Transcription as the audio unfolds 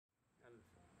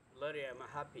Larry, I'm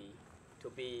happy to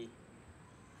be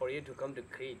for you to come to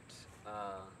Crete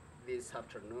this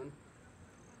afternoon.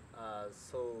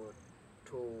 So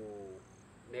to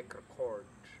make record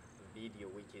video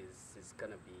which is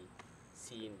gonna be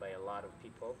seen by a lot of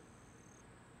people,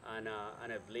 and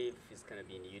I believe it's gonna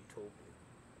be in YouTube,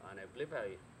 and I believe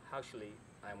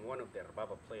I'm one of the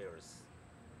rababa players,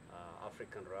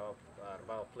 African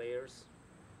rababa players.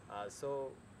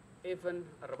 So even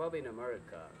rababa in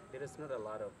America, there is not a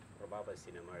lot of rababas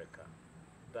in America.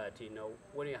 But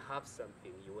when you have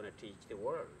something, you want to teach the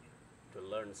world to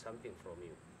learn something from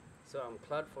you. So I'm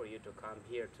glad for you to come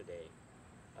here today.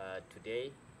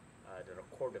 To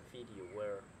record a video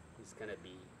where it's gonna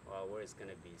be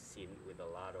seen with a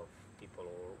lot of people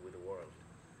all over the world.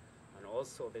 And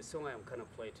also the song I'm gonna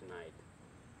play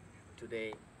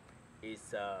today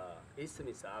is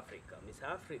Miss Africa. Miss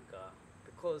Africa,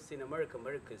 because in America,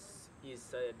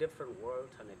 is a different world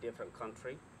and a different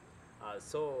country.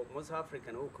 So most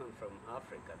African who come from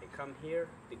Africa, they come here,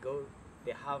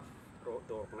 they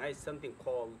organize something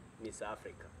called Miss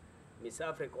Africa. Miss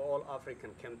Africa, all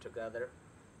African came together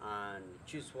and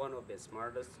choose one of the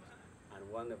smartest and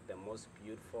one of the most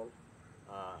beautiful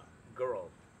girl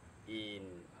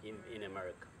in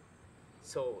America.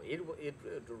 So it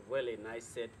really nice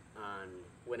set, and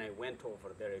when I went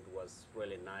over there, it was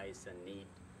really nice and neat.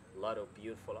 A lot of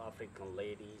beautiful African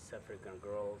ladies, African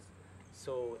girls.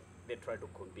 So they try to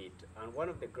compete, and one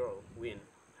of the girls win.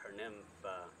 Her name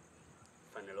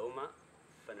Faneloma.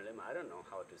 Faneloma. I don't know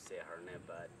how to say her name,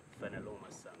 but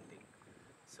Faneloma something.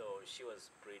 So she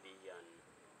was pretty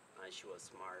and she was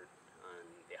smart. And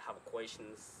they have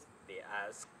questions they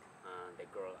ask, and the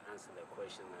girl answered the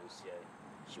question, and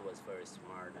she was very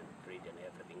smart and pretty and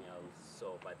everything else.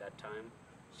 So by that time,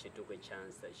 she took a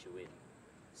chance that she win.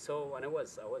 So and I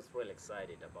was really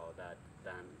excited about that.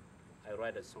 Then I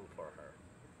write a song for her.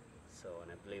 So,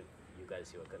 and I believe you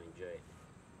guys are gonna enjoy it.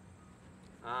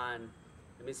 And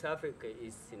Miss Africa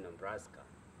is in Nebraska.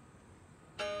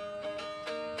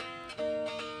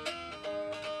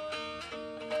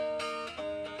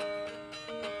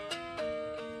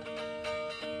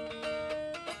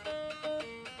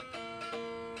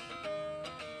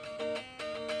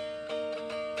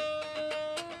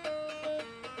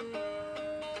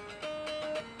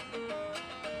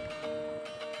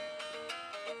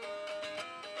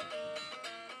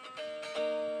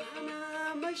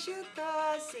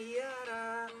 مشيتها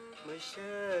سيارة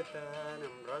مشيتها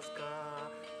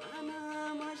نمرسكا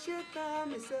أنا مشيتها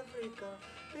مس أفريقيا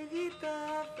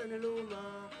لقيتها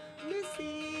فنلومة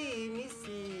ميسي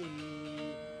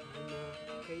أنا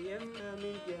كيفتها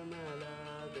من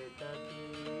جمالها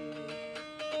بتاكي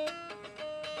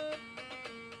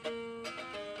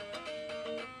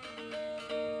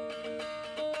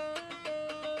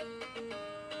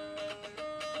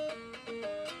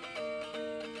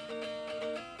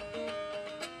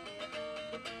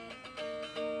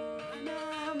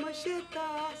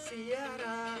مشيتها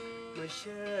سيارة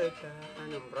مشيتها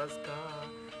نمرسكا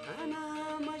أنا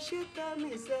مشيتها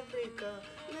مس أفريقيا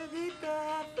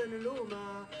لقيتها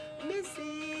فنلومة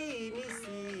ميسي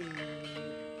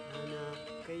أنا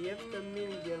كيفت من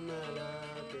جمالها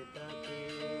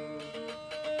بتاكي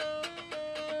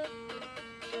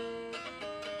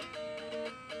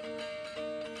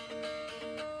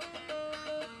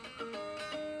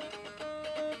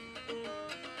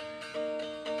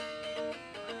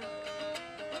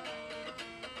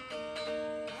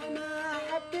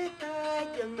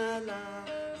جمالها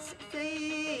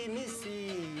زي ميسي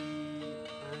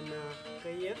أنا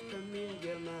كيفت من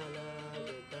جمالها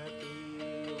بتاكي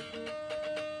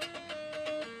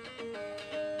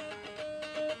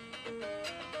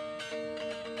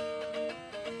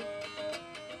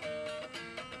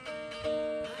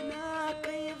أنا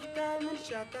كيفت من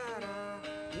شطارة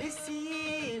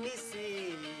ميسي